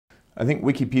I think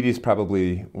Wikipedia is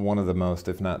probably one of the most,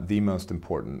 if not the most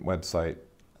important website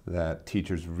that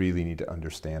teachers really need to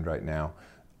understand right now.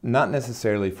 Not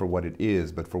necessarily for what it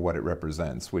is, but for what it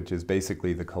represents, which is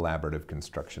basically the collaborative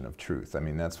construction of truth. I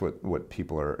mean, that's what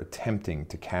people are attempting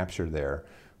to capture there.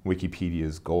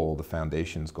 Wikipedia's goal, the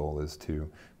foundation's goal, is to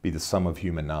be the sum of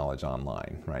human knowledge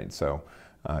online, right? So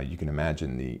you can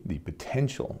imagine the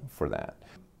potential for that.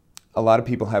 A lot of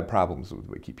people have problems with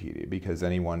Wikipedia because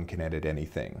anyone can edit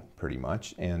anything, pretty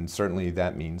much, and certainly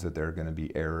that means that there are going to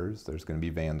be errors, there's going to be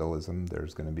vandalism, there are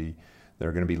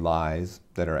going to be lies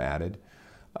that are added.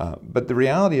 But the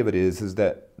reality of it is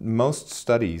that most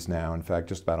studies now, in fact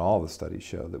just about all the studies,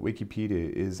 show that Wikipedia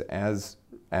is as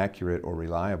accurate or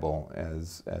reliable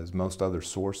as most other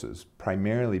sources,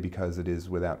 primarily because it is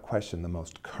without question the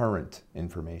most current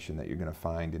information that you're going to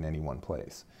find in any one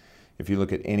place. If you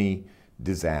look at any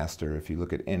disaster, if you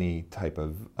look at any type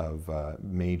of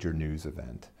major news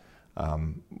event,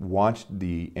 watch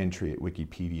the entry at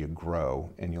Wikipedia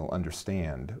grow and you'll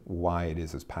understand why it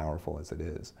is as powerful as it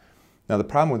is. Now the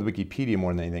problem with Wikipedia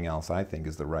more than anything else, I think,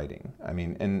 is the writing. I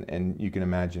mean, and you can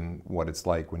imagine what it's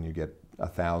like when you get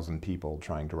 1,000 people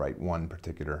trying to write one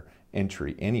particular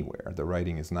entry anywhere. The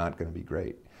writing is not going to be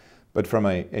great. But from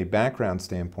a background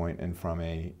standpoint and from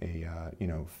a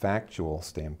factual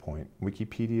standpoint,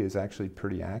 Wikipedia is actually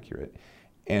pretty accurate.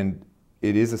 And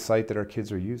it is a site that our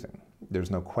kids are using.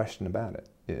 There's no question about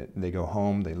it. They go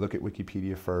home, they look at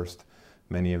Wikipedia first.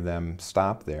 Many of them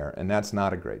stop there, and that's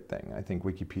not a great thing. I think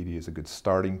Wikipedia is a good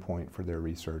starting point for their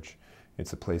research.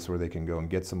 It's a place where they can go and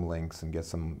get some links and get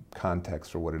some context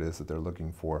for what it is that they're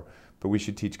looking for. But we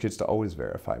should teach kids to always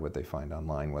verify what they find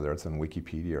online, whether it's on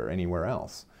Wikipedia or anywhere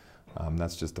else.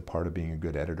 That's just a part of being a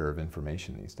good editor of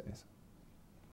information these days.